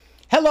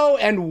Hello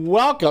and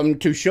welcome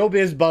to Show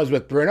Biz Buzz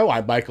with Bruno.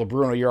 I'm Michael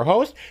Bruno, your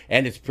host,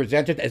 and it's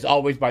presented as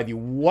always by the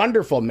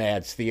wonderful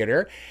Mads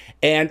Theater.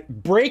 And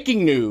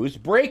breaking news,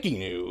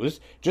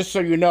 just so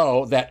you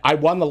know that I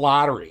won the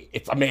lottery.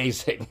 It's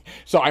amazing.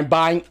 So I'm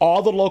buying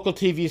all the local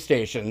TV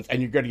stations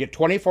and you're going to get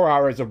 24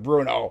 hours of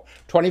Bruno,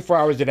 24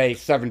 hours a day,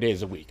 7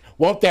 days a week.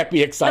 Won't that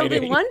be exciting?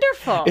 That'll be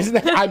wonderful. Isn't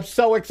that? I'm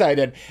so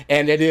excited.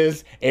 And it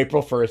is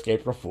April 1st,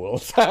 April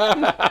Fool's.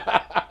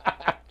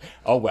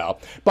 Oh, well.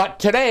 But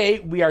today,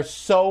 we are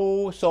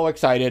so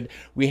excited.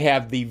 We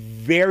have the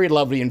very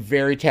lovely and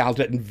very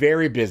talented and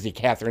very busy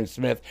Catherine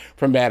Smith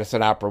from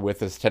Madison Opera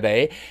with us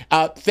today.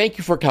 Thank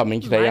you for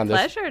coming today on this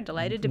pleasure.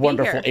 Delighted to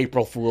wonderful be here.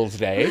 April Fool's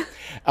Day.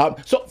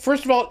 So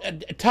first of all,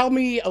 tell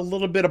me a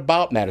little bit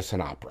about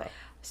Madison Opera.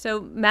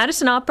 So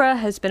Madison Opera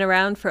has been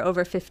around for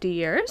over 50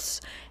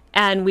 years.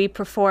 And we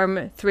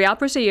perform 3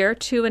 operas a year,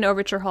 2 in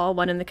Overture Hall,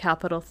 1 in the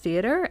Capitol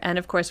Theater. And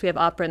of course, we have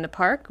Opera in the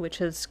Park, which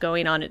is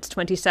going on its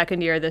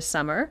 22nd year this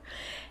summer.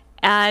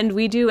 And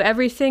we do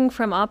everything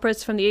from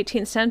operas from the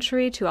 18th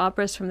century to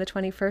operas from the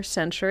 21st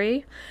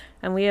century.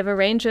 And we have a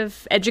range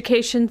of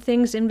education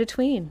things in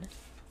between.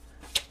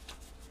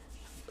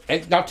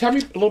 And now tell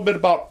me a little bit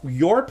about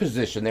your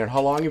position there and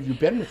how long have you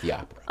been with the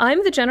opera?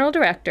 I'm the general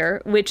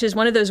director, which is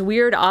one of those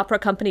weird opera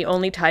company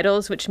only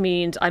titles, which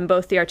means I'm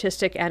both the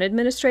artistic and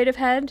administrative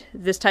head.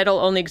 This title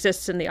only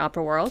exists in the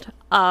opera world.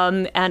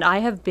 And I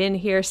have been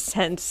here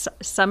since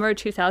summer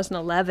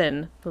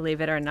 2011,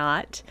 believe it or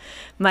not.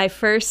 My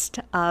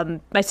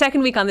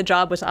second week on the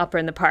job was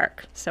Opera in the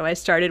Park. So I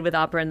started with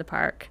Opera in the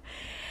Park.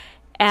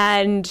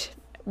 And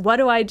what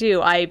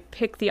do? I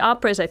pick the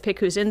operas, I pick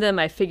who's in them,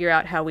 I figure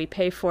out how we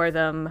pay for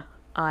them.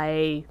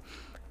 I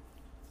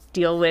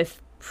deal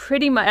with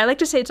pretty much, I like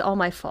to say it's all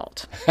my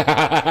fault. And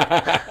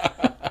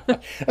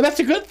that's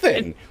a good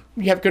thing.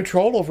 You have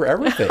control over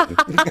everything.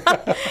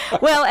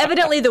 Well,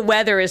 evidently the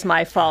weather is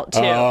my fault, too.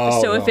 Oh,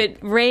 so if it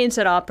rains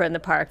at Opera in the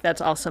Park,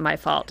 that's also my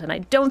fault. And I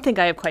don't think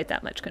I have quite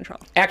that much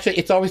control. Actually,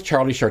 it's always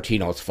Charlie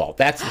Chartino's fault.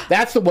 That's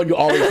the one you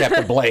always have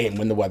to blame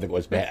when the weather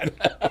goes bad.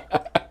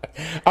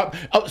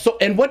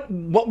 And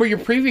what were your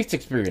previous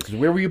experiences?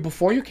 Where were you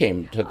before you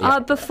came to the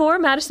opera? Before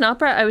Madison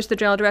Opera, I was the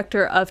general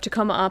director of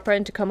Tacoma Opera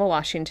in Tacoma,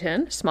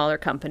 Washington, smaller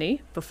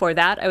company. Before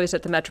that, I was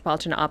at the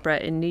Metropolitan Opera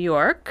in New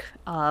York,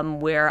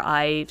 where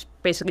I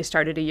basically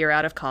started a year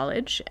out of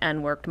college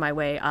and worked my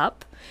way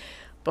up.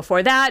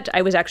 Before that,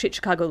 I was actually at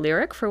Chicago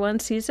Lyric for 1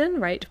 season,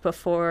 right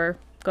before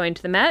going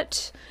to the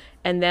Met.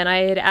 And then I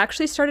had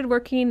actually started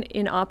working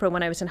in opera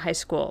when I was in high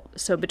school.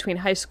 So between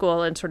high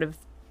school and sort of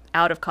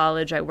out of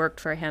college, I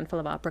worked for a handful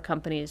of opera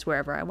companies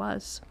wherever I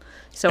was.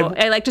 So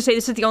I like to say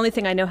this is the only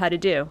thing I know how to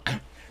do.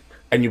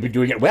 And you've been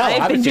doing it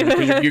well, obviously,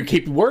 because you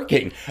keep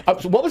working.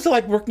 So what was it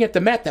like working at the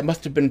Met? That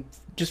must have been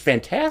just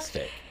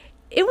fantastic.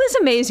 It was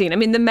amazing. I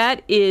mean, the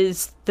Met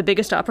is the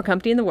biggest opera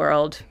company in the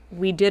world.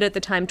 We did at the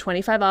time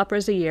 25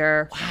 operas a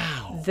year.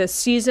 Wow. The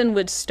season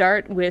would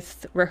start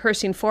with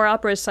rehearsing 4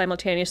 operas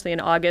simultaneously in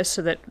August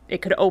so that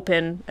it could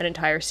open an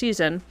entire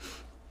season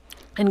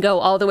and go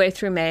all the way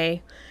through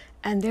May.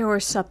 And there were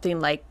something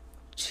like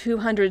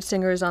 200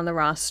 singers on the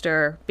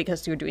roster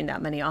because you were doing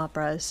that many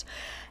operas.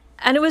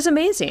 And it was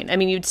amazing. I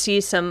mean, you'd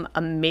see some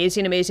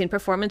amazing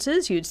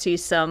performances. You'd see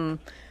some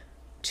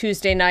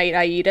Tuesday night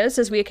Aidas,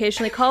 as we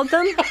occasionally called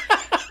them,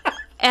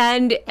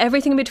 and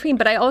everything in between.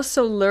 But I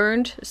also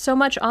learned so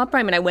much opera.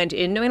 I mean, I went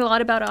in knowing a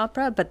lot about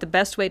opera, but the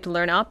best way to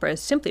learn opera is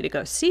simply to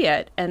go see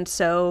it. And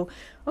so,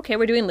 okay,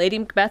 we're doing Lady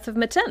Macbeth of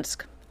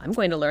Mtsensk. I'm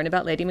going to learn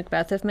about Lady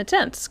Macbeth of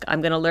Mtsensk.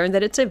 I'm going to learn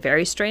that it's a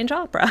very strange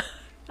opera.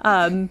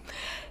 So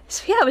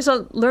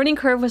yeah, learning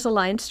curve was a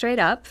line straight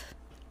up.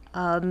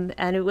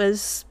 And it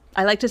was,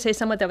 I like to say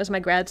somewhat, that was my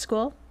grad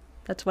school.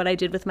 That's what I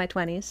did with my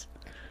 20s.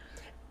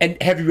 And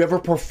have you ever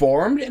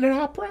performed in an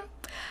opera?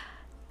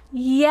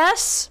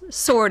 Yes,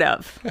 sort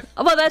of.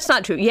 Well, that's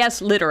not true. Yes,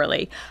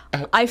 literally.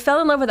 I fell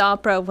in love with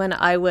opera when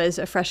I was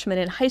a freshman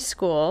in high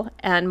school,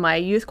 and my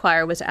youth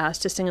choir was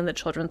asked to sing in the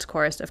children's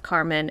chorus of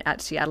Carmen at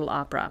Seattle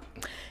Opera.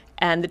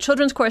 And the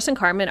children's chorus and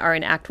Carmen are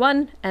in Act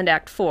 1 and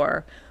Act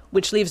 4,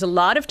 which leaves a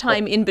lot of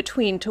time in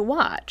between to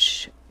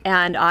watch.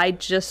 And I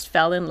just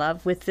fell in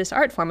love with this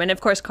art form. And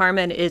of course,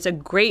 Carmen is a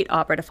great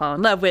opera to fall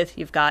in love with.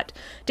 You've got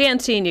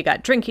dancing, you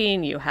got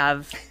drinking, you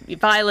have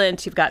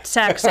violence, you've got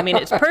sex. I mean,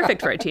 it's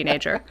perfect for a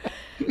teenager.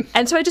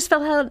 And so I just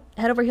fell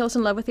head over heels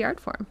in love with the art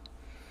form.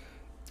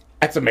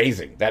 That's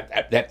amazing.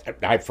 That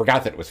I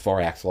forgot that it was 4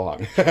 acts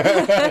long.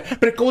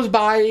 But it goes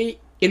by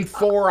in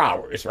 4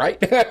 hours, right?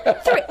 3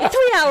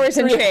 hours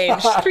and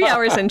change. 3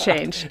 hours and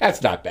change.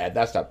 That's not bad.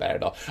 That's not bad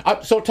at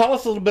all. So tell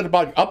us a little bit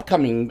about your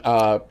upcoming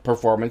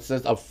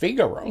performances of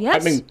Figaro.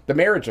 Yes. I mean, The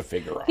Marriage of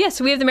Figaro. Yes,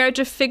 we have The Marriage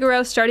of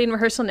Figaro starting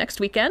rehearsal next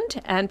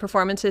weekend and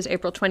performances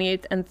April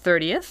 28th and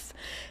 30th.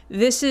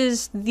 This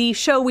is the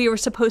show we were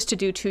supposed to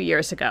do 2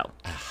 years ago.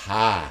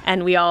 Aha.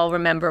 And we all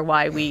remember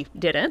why we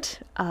didn't.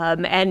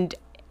 And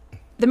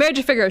The Marriage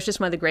of Figaro is just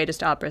one of the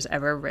greatest operas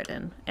ever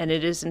written. And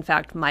it is, in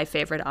fact, my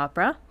favorite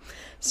opera.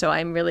 So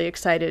I'm really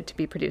excited to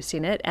be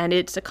producing it. And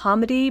it's a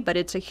comedy, but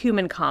it's a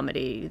human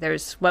comedy.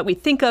 There's what we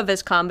think of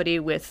as comedy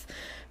with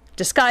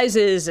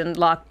disguises and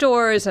locked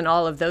doors and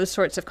all of those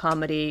sorts of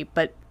comedy.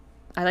 But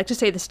I like to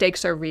say the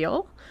stakes are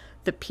real.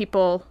 The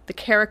people, the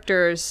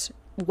characters,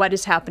 what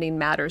is happening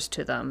matters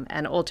to them.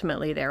 And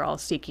ultimately, they're all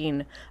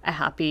seeking a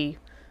happy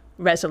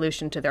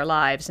resolution to their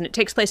lives. And it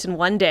takes place in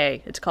one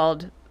day. It's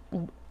called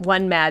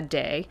One Mad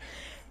Day.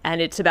 And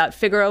it's about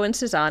Figaro and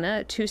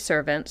Susanna, two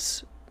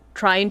servants,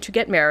 trying to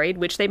get married,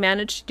 which they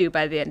manage to do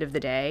by the end of the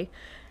day.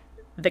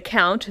 The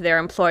Count, their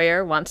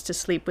employer, wants to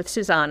sleep with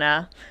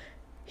Susanna.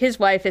 His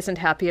wife isn't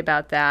happy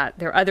about that.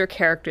 There are other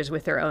characters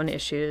with their own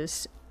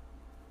issues.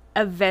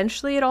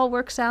 Eventually it all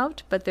works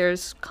out, but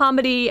there's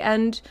comedy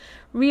and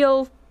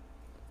real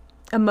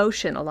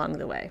emotion along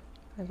the way,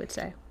 I would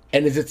say.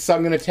 And is it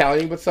sung in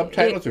Italian with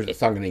subtitles, or is it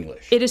sung in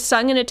English? It is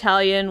sung in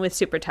Italian with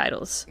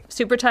supertitles.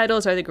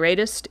 Supertitles are the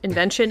greatest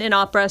invention in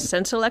opera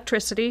since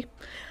electricity.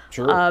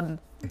 Sure.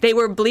 They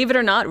were, believe it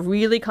or not,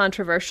 really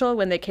controversial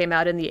when they came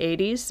out in the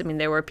 80s. I mean,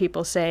 there were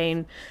people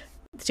saying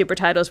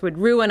supertitles would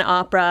ruin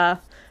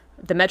opera.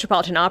 The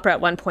Metropolitan Opera at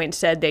one point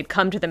said they'd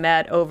come to the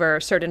Met over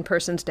a certain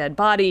person's dead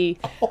body.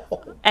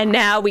 And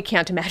now we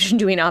can't imagine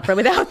doing opera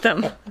without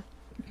them.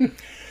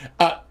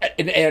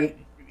 And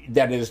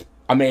that is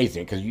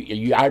amazing, because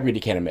I really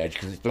can't imagine,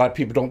 because a lot of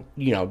people don't,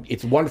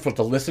 it's wonderful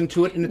to listen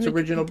to it in its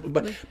original,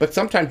 but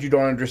sometimes you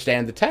don't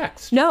understand the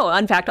text. No,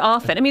 in fact,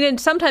 often. I mean,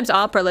 and sometimes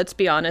opera, let's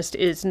be honest,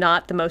 is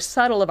not the most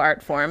subtle of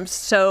art forms.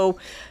 So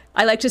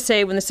I like to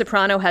say when the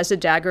soprano has a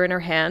dagger in her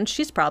hand,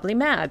 she's probably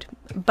mad.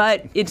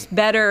 But it's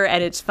better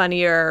and it's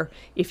funnier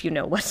if you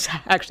know what's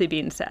actually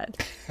being said.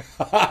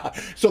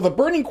 So the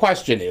burning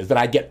question is that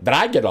I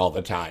get all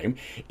the time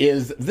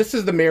is, this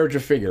is the Marriage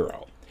of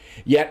Figaro.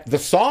 Yet the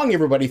song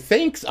everybody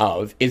thinks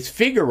of is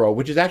Figaro,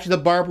 which is actually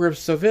the Barber of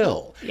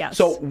Seville. Yes.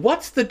 So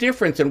what's the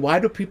difference, and why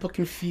do people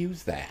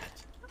confuse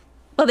that?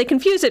 Well, they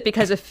confuse it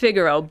because of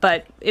Figaro,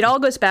 but it all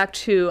goes back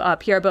to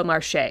Pierre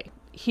Beaumarchais.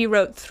 He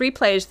wrote 3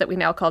 plays that we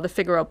now call the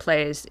Figaro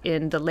plays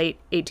in the late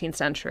 18th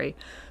century.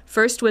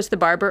 First was The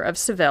Barber of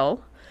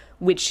Seville,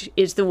 which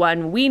is the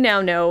one we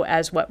now know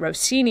as what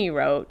Rossini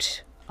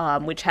wrote,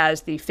 which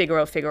has the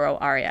Figaro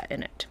aria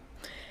in it.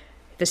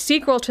 The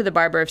sequel to The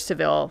Barber of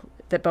Seville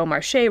that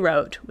Beaumarchais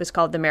wrote was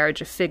called The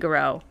Marriage of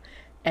Figaro,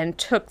 and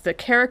took the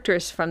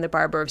characters from The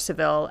Barber of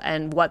Seville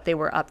and what they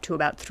were up to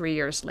about 3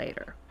 years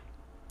later.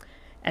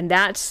 And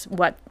that's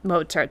what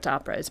Mozart's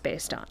opera is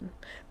based on.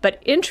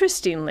 But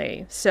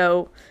interestingly,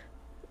 so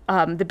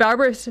The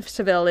Barber of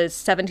Seville is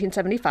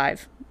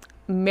 1775.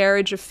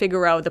 Marriage of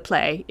Figaro, the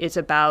play, is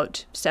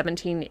about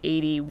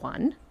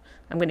 1781.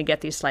 I'm going to get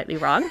these slightly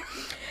wrong.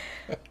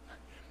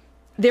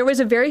 There was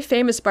a very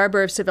famous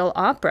Barber of Seville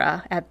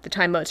opera at the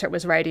time Mozart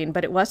was writing,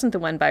 but it wasn't the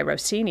one by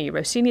Rossini.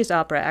 Rossini's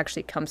opera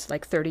actually comes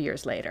like 30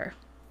 years later.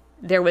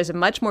 There was a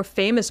much more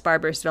famous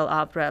Barber of Seville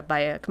opera by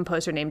a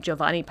composer named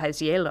Giovanni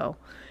Paisiello,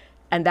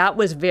 and that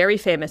was very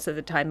famous at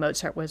the time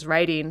Mozart was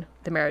writing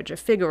The Marriage of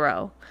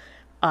Figaro,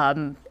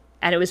 and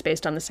it was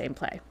based on the same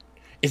play.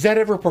 Is that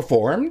ever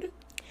performed?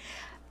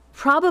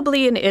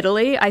 Probably in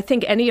Italy. I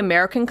think any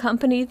American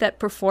company that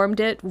performed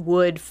it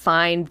would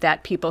find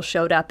that people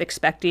showed up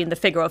expecting the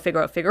Figaro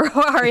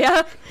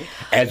aria.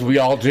 As we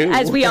all do.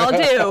 As we all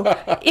do.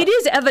 It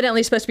is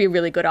evidently supposed to be a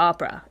really good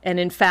opera. And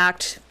in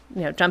fact,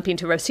 jumping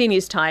to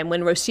Rossini's time,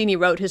 when Rossini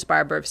wrote his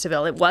Barber of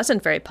Seville, it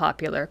wasn't very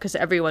popular because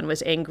everyone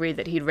was angry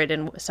that he'd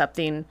written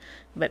something,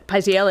 but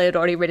Paisiello had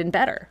already written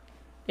better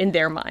in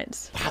their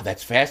minds. Wow,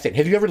 that's fascinating.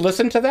 Have you ever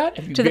listened to that?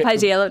 To the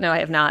Paisiello? No, I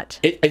have not.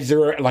 Is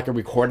there like a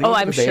recording? Oh,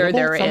 I'm sure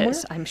there somewhere?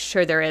 is. I'm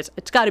sure there is.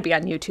 It's got to be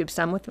on YouTube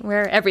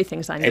somewhere.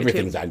 Everything's on YouTube.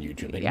 Everything's on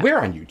YouTube. Yeah. We're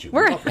on YouTube.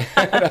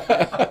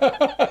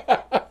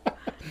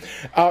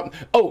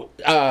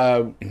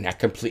 I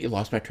completely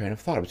lost my train of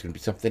thought. It was going to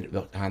be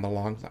something on the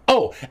long line.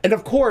 Oh, and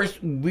of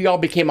course, we all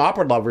became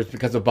opera lovers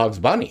because of Bugs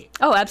Bunny.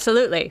 Oh,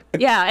 absolutely.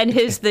 Yeah, and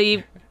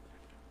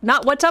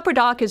not What's Upper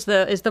Dock is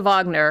the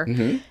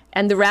Wagner,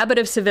 and The Rabbit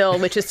of Seville,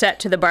 which is set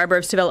to the Barber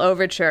of Seville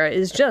overture,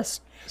 is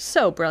just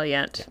so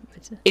brilliant.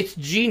 It's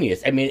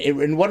genius. I mean,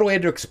 in what way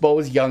to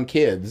expose young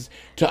kids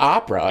to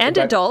opera and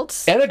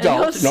adults. And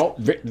adults. No,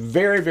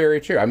 very, very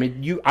true. I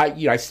mean,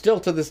 I still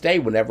to this day,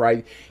 whenever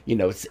I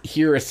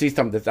hear or see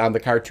something that's on the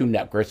Cartoon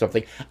Network or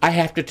something, I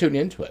have to tune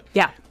into it.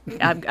 Yeah,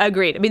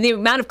 agreed. I mean, the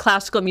amount of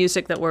classical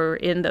music that were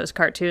in those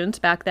cartoons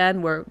back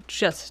then were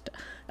just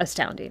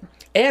astounding.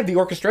 And the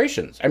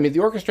orchestrations. I mean, the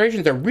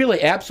orchestrations are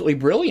really absolutely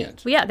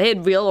brilliant. Well, yeah, they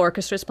had real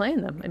orchestras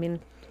playing them. I mean.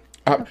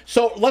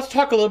 So let's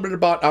talk a little bit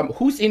about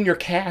who's in your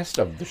cast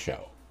of the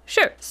show.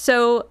 Sure.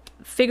 So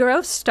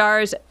Figaro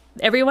stars,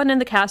 everyone in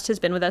the cast has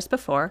been with us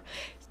before.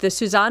 The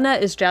Susanna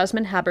is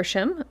Jasmine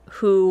Habersham,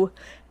 who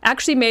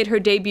actually made her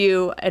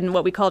debut in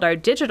what we called our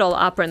digital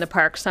Opera in the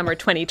Park summer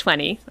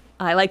 2020.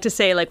 I like to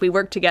say, we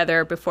worked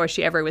together before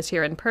she ever was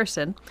here in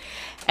person.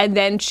 And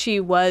then she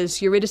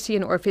was Eurydice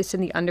and Orpheus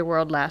in the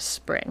Underworld last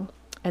spring.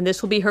 And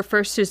this will be her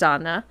first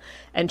Susanna,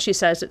 and she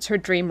says it's her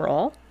dream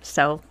role,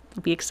 so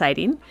it'll be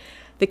exciting.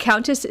 The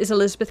Countess is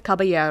Elizabeth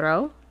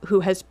Caballero,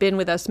 who has been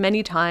with us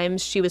many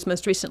times. She was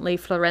most recently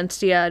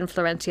Florencia in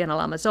Florencia and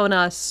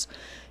Amazonas.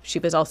 She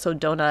was also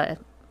Donna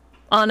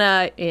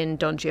Anna in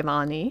Don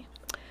Giovanni.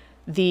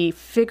 The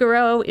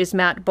Figaro is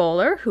Matt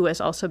Bowler, who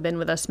has also been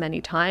with us many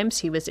times.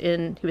 He was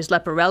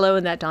Leporello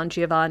in that Don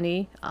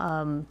Giovanni.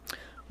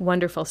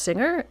 Wonderful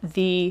singer.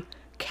 The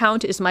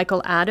Count is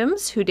Michael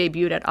Adams, who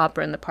debuted at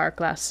Opera in the Park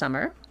last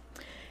summer.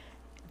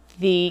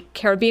 The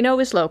Carabino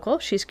is local.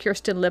 She's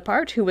Kirsten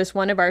Lippert, who was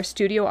one of our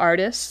studio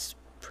artists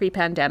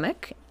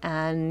pre-pandemic,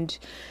 and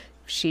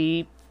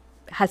she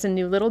has a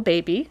new little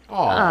baby.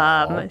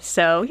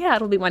 So yeah,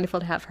 it'll be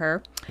wonderful to have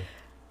her.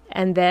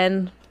 And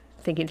then,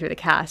 thinking through the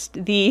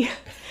cast, the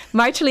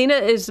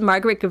Marcellina is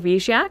Margaret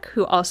Gavriziak,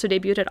 who also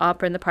debuted at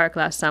Opera in the Park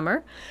last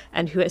summer,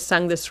 and who has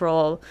sung this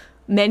role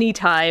many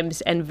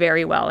times and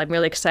very well. I'm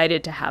really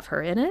excited to have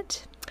her in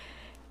it.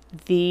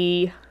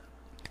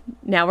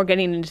 Now we're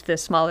getting into the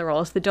smaller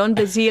roles. The Don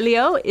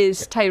Basilio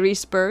is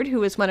Tyrese Bird, who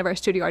was one of our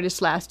studio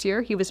artists last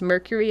year. He was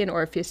Mercury in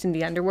Orpheus in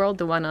the Underworld,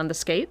 the one on the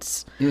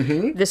skates.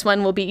 Mm-hmm. This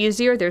one will be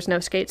easier. There's no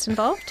skates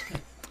involved.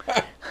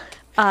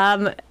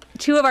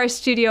 Two of our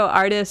studio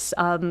artists,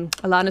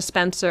 Alana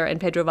Spencer and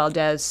Pedro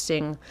Valdez,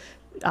 sing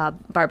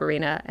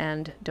Barbarina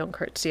and Don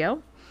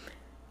Curzio.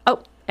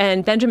 Oh,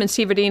 and Benjamin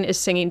Sieverdeen is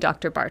singing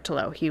Dr.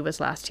 Bartolo. He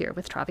was last year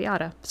with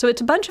Traviata. So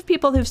it's a bunch of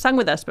people who've sung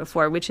with us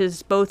before, which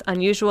is both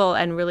unusual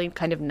and really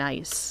kind of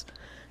nice.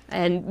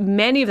 And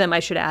many of them, I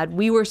should add,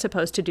 we were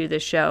supposed to do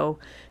this show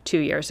 2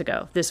 years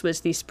ago. This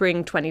was the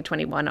spring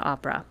 2021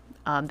 opera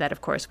that,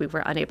 of course, we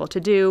were unable to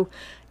do.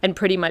 And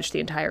pretty much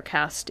the entire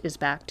cast is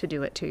back to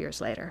do it 2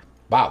 years later.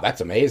 Wow, that's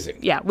amazing.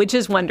 Yeah, which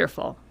is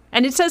wonderful.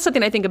 And it says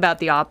something, I think, about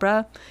the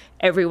opera.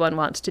 Everyone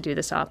wants to do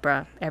this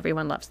opera.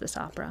 Everyone loves this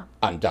opera.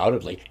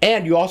 Undoubtedly.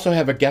 And you also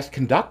have a guest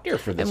conductor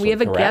for this one, And we have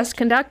correct? a guest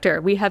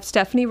conductor. We have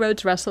Stephanie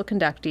Rhodes Russell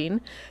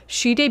conducting.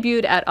 She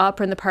debuted at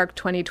Opera in the Park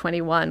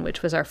 2021,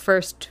 which was our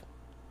first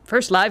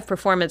live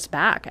performance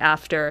back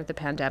after the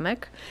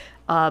pandemic.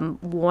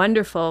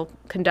 Wonderful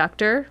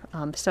conductor.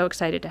 So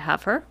excited to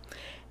have her.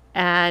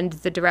 And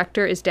the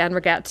director is Dan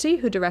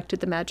Ragazzi, who directed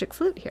The Magic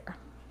Flute here.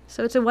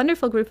 So it's a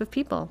wonderful group of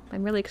people.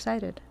 I'm really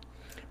excited.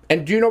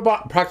 And do you know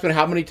about approximately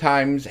how many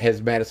times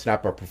has Madison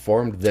Opera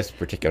performed this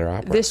particular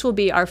opera? This will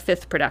be our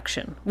 5th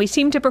production. We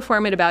seem to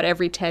perform it about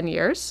every 10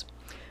 years.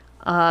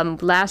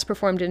 Last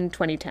performed in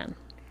 2010.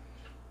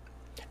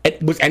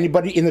 And was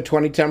anybody in the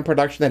 2010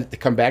 production that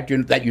come back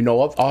that you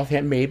know of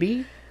offhand,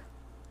 maybe?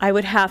 I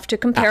would have to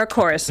compare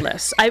chorus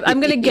lists. I'm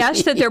going to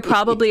guess that there are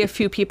probably a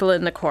few people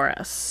in the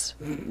chorus.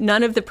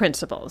 None of the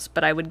principals,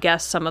 but I would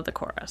guess some of the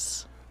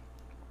chorus.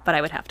 But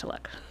I would have to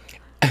look.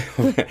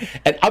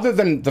 And other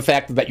than the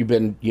fact that you've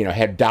been,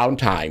 had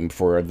downtime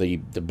for the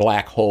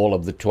black hole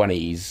of the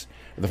 20s,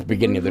 the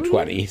beginning of the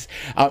 20s,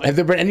 have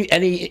there been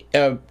any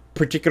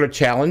particular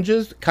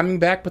challenges coming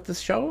back with this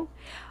show?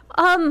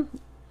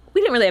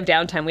 We didn't really have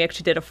downtime. We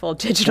actually did a full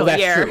digital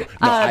year. True.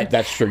 No,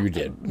 that's true, you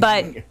did.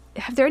 But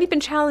have there already been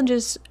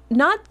challenges?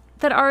 Not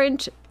that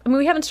aren't. I mean,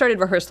 we haven't started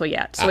rehearsal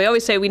yet. So we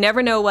always say we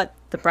never know what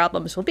the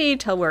problems will be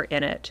till we're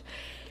in it.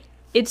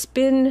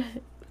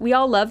 We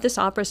all love this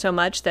opera so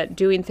much that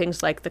doing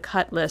things like the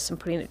cut list and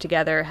putting it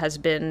together has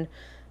been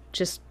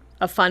just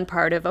a fun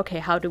part of, okay,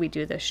 how do we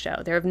do this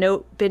show? There have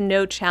been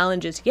no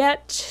challenges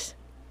yet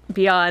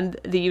beyond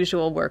the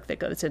usual work that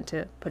goes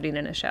into putting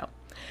in a show.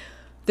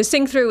 The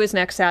sing-through is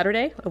next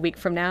Saturday, a week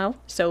from now,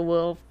 so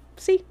we'll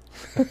see.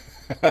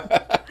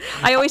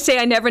 I always say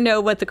I never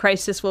know what the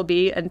crisis will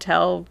be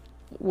until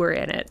we're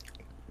in it.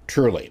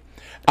 Truly.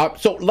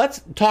 So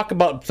let's talk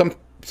about some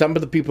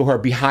of the people who are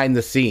behind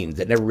the scenes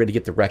that never really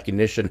get the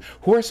recognition.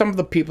 Who are some of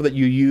the people that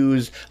you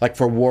use, like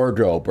for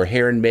wardrobe or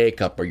hair and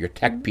makeup, or your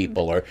tech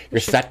people or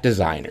your set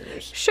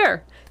designers?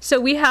 Sure.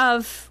 So we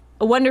have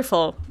a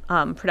wonderful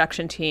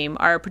production team.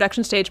 Our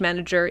production stage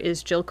manager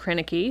is Jill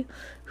Krinicki,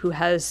 who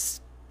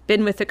has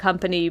been with the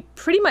company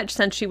pretty much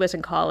since she was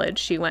in college.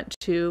 She went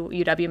to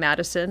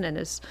UW-Madison and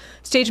is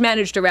stage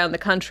managed around the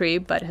country,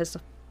 but has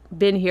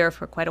been here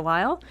for quite a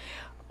while.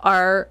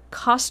 Our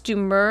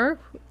costumer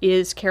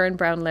is Karen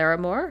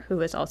Brown-Larimore, who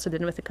has also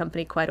been with the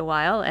company quite a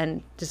while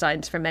and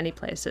designs for many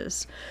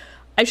places.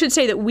 I should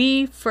say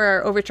that for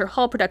our Overture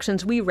Hall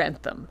productions, we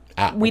rent them.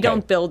 We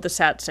don't build the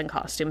sets and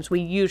costumes. We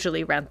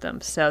usually rent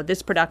them. So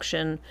this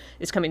production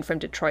is coming from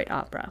Detroit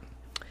Opera.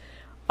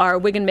 Our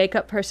wig and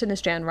makeup person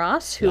is Jan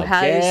Ross, who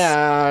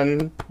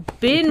has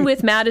been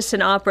with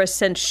Madison Opera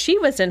since she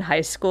was in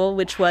high school,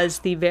 which was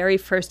the very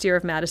first year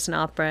of Madison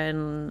Opera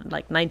in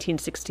like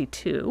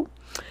 1962.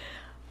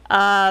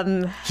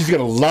 She's going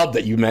to love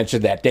that you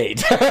mentioned that date.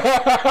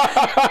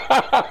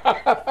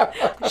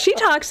 She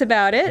talks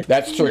about it.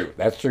 That's true.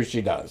 That's true.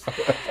 She does.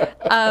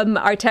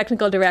 Our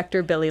technical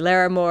director, Billy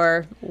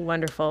Larimore,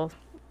 wonderful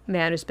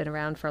man who's been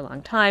around for a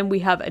long time. We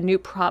have a new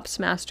props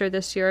master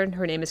this year, and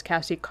her name is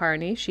Cassie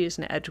Carney. She is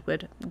an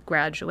Edgewood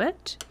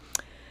graduate.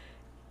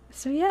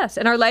 So yes,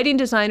 and our lighting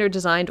designer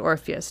designed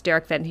Orpheus,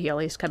 Derek Van Heel.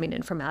 He's coming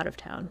in from out of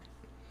town.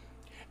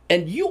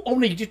 And you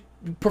only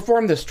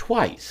performed this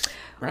twice,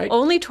 right?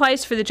 Only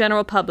twice for the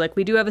general public.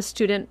 We do have a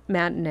student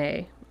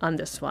matinee on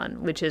this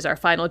one, which is our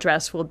final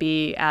dress will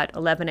be at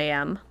 11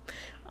 a.m.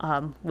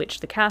 which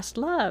the cast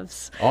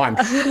loves. Oh,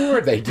 I'm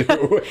sure they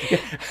do.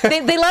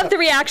 They love the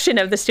reaction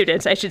of the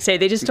students, I should say.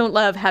 They just don't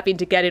love having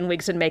to get in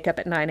wigs and makeup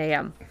at 9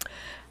 a.m.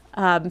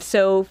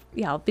 So,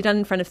 yeah, I'll be done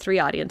in front of 3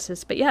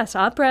 audiences. But yes,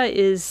 opera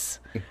is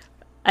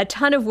a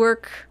ton of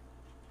work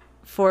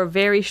for a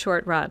very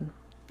short run.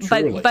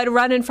 But a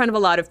run in front of a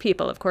lot of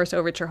people. Of course,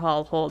 Overture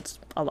Hall holds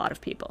a lot of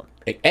people.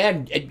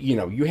 And you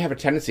know, you have a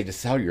tendency to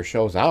sell your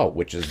shows out,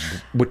 which is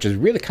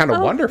really kind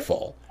of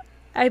wonderful.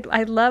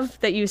 I love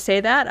that you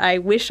say that. I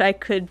wish I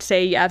could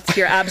say yes,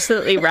 you're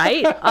absolutely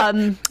right.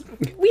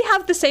 We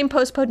have the same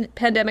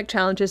post-pandemic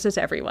challenges as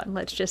everyone.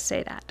 Let's just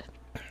say that.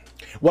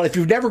 Well, if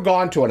you've never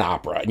gone to an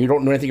opera and you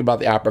don't know anything about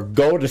the opera,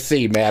 go to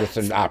see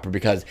Madison Opera,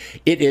 because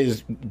it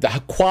is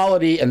the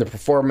quality and the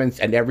performance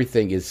and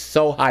everything is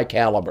so high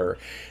caliber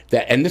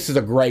and this is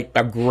a great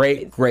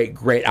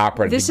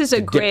opera. This is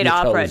a great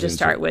opera to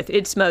start with.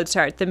 It's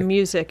Mozart. The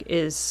music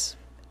is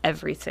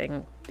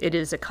everything. It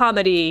is a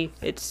comedy.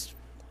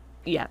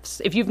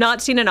 Yes. If you've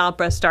not seen an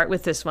opera, start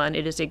with this one.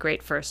 It is a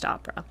great first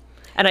opera.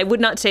 And I would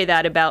not say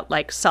that about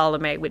like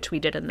Salome, which we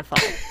did in the fall.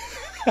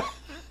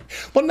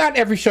 Well, not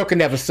every show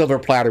can have a silver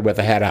platter with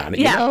a head on it,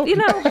 you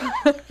know?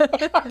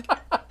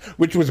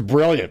 Which was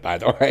brilliant, by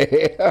the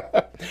way.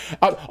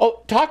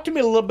 Talk to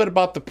me a little bit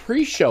about the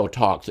pre-show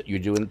talks that you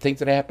do and things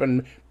that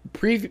happen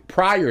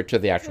prior to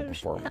the actual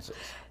performances.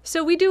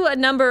 So we do a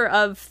number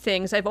of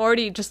things. I've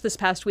already, just this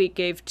past week,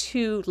 gave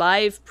 2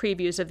 live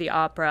previews of the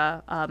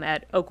opera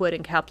at Oakwood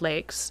and Cap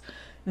Lakes.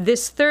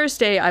 This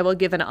Thursday, I will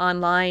give an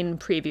online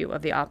preview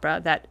of the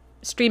opera that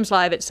streams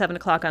live at 7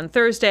 o'clock on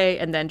Thursday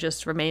and then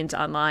just remains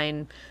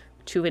online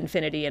to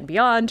infinity and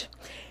beyond.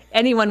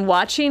 Anyone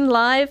watching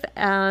live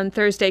on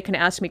Thursday can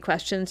ask me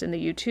questions in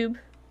the YouTube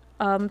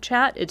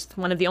chat. It's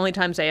one of the only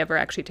times I ever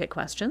actually take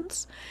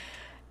questions.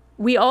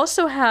 We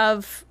also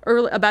have,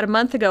 about a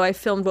month ago, I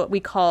filmed what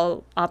we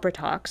call opera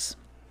talks,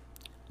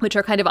 which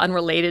are kind of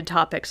unrelated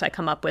topics I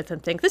come up with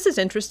and think, this is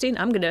interesting,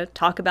 I'm going to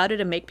talk about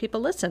it and make people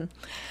listen.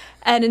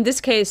 And in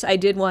this case, I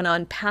did one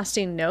on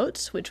passing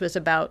notes, which was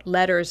about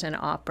letters in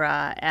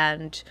opera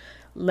and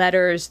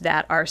letters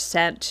that are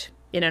sent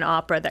in an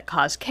opera that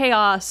cause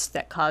chaos,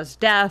 that cause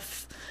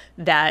death,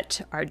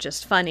 that are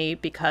just funny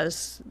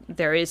because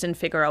there is in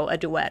Figaro a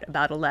duet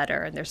about a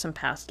letter and there's some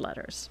past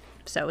letters.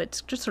 So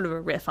it's just sort of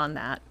a riff on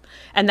that.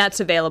 And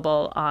that's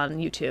available on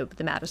YouTube,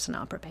 the Madison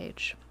Opera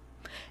page.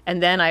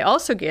 And then I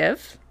also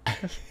give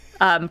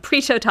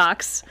pre-show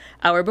talks,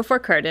 hour before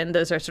curtain.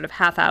 Those are sort of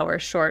half-hour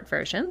short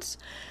versions.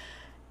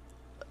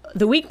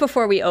 The week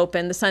before we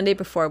open, the Sunday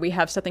before, we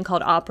have something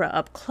called Opera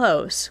Up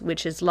Close,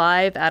 which is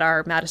live at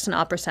our Madison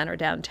Opera Center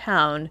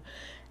downtown.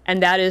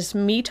 And that is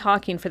me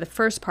talking for the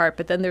first part,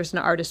 but then there's an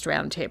artist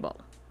roundtable.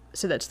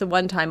 So that's the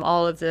one time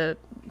all of the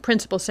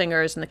principal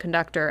singers and the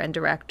conductor and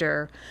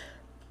director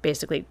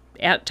basically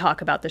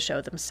talk about the show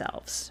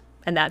themselves.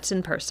 And that's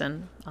in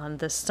person on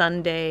the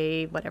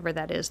Sunday, whatever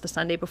that is, the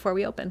Sunday before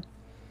we open.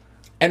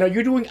 And are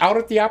you doing Out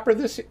at the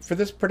Opera for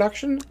this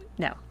production?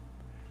 No.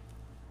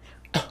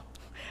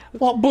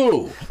 Well,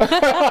 boo.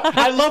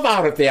 I love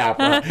Out at the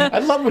Opera. I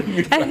love when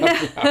you do Out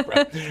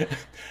at the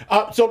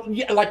Opera. So,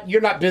 yeah, like, you're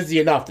not busy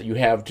enough that you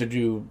have to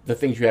do the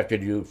things you have to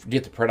do to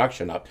get the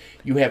production up.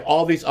 You have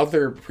all these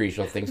other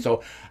pre-show things.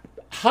 So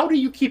how do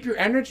you keep your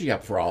energy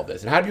up for all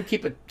this? And how do you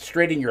keep it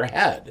straight in your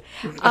head?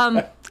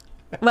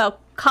 Well,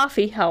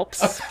 coffee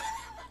helps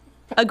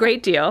a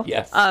great deal.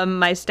 Yes.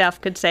 My staff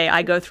could say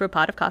I go through a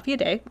pot of coffee a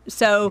day.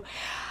 So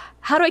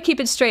how do I keep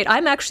it straight?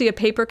 I'm actually a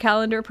paper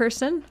calendar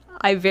person.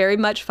 I very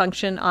much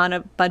function on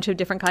a bunch of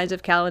different kinds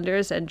of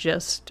calendars and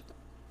just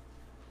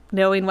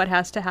knowing what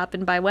has to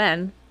happen by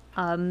when.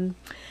 And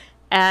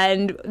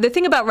the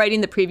thing about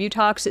writing the preview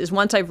talks is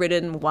once I've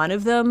written one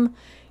of them,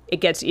 it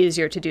gets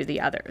easier to do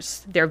the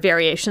others. They're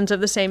variations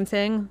of the same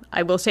thing.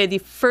 I will say the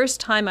first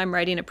time I'm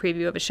writing a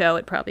preview of a show,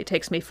 it probably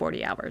takes me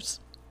 40 hours.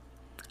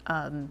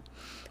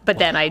 But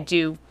then I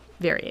do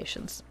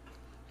variations.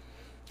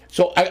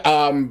 So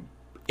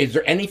is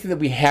there anything that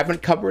we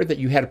haven't covered that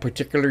you had a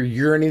particular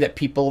yearning that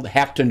people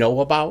have to know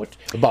about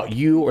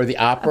you or the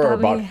opera or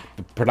about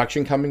the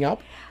production coming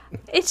up?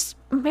 It's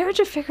Marriage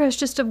of Figaro is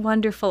just a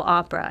wonderful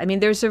opera. I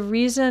mean, there's a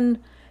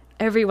reason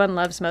everyone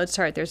loves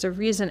Mozart. There's a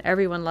reason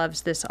everyone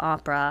loves this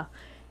opera.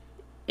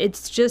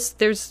 It's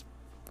just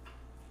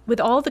with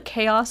all the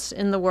chaos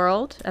in the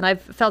world, and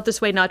I've felt this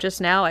way not just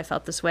now, I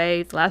felt this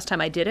way the last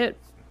time I did it.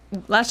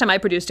 Last time I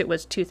produced it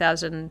was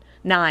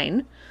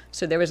 2009,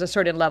 so there was a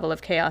certain level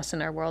of chaos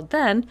in our world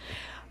then.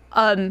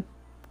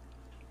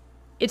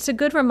 It's a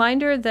good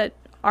reminder that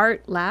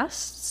art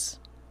lasts.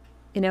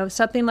 You know,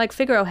 something like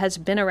Figaro has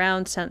been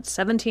around since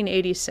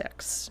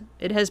 1786.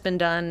 It has been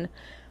done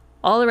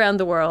all around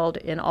the world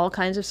in all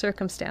kinds of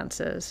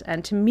circumstances.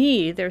 And to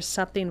me, there's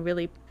something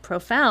really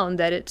profound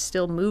that it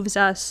still moves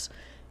us,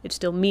 it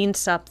still means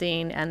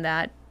something, and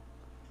that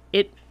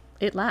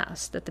it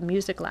lasts, that the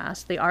music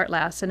lasts, the art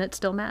lasts, and it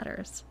still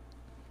matters.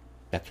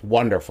 That's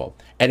wonderful.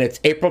 And it's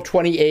April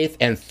 28th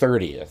and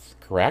 30th,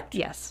 correct?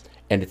 Yes.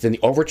 And it's in the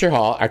Overture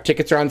Hall. Our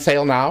tickets are on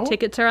sale now?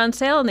 Tickets are on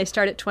sale, and they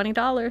start at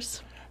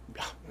 $20.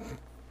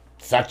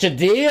 Such a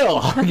deal.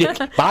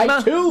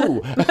 Buy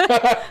two.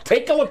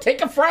 Take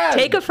a friend.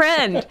 Take a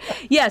friend.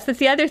 Yes, that's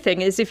the other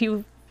thing is if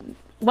you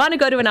want to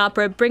go to an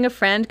opera, bring a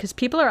friend because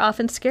people are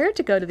often scared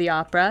to go to the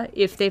opera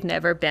if they've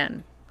never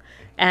been.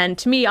 And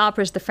to me,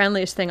 opera is the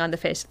friendliest thing on the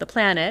face of the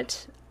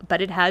planet,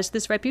 but it has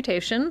this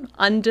reputation,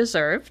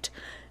 undeserved,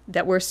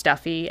 that we're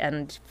stuffy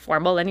and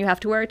formal and you have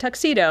to wear a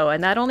tuxedo.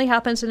 And that only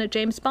happens in a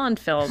James Bond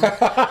film.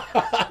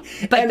 But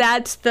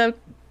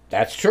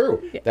that's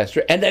true. Yeah. That's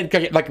true. And then,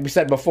 like we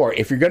said before,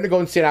 if you're going to go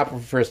and see an opera for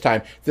the first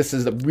time, this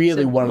is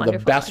really one of the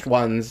best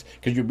ones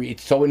because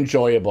it's so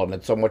enjoyable and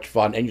it's so much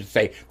fun. And you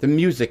say the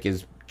music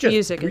is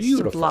just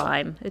beautiful. Is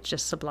sublime. It's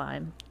just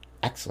sublime.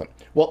 Excellent.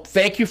 Well,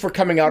 thank you for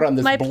coming out on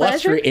this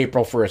blustery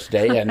April 1st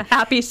day. And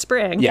happy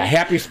spring. Yeah,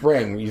 happy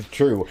spring. It's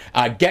true.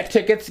 Get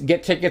tickets,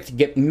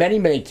 get many,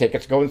 many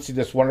tickets. Go and see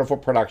this wonderful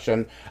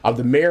production of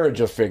The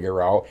Marriage of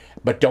Figaro.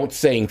 But don't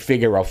sing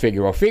Figaro,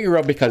 Figaro,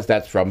 Figaro because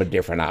that's from a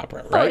different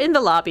opera, right? Oh, in the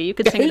lobby. You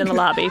could sing it in the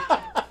lobby.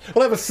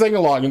 We'll have a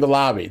sing-along in the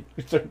lobby.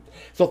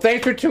 So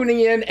thanks for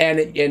tuning in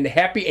and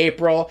happy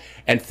April.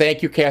 And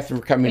thank you, Catherine,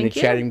 for coming and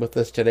chatting with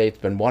us today. It's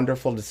been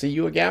wonderful to see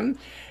you again.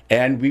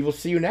 And we will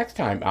see you next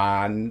time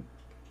on...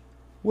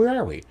 Where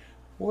are we?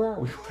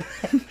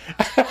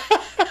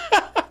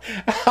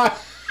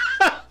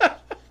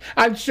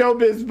 On Show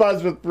Biz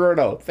Buzz with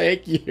Bruno.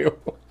 Thank you.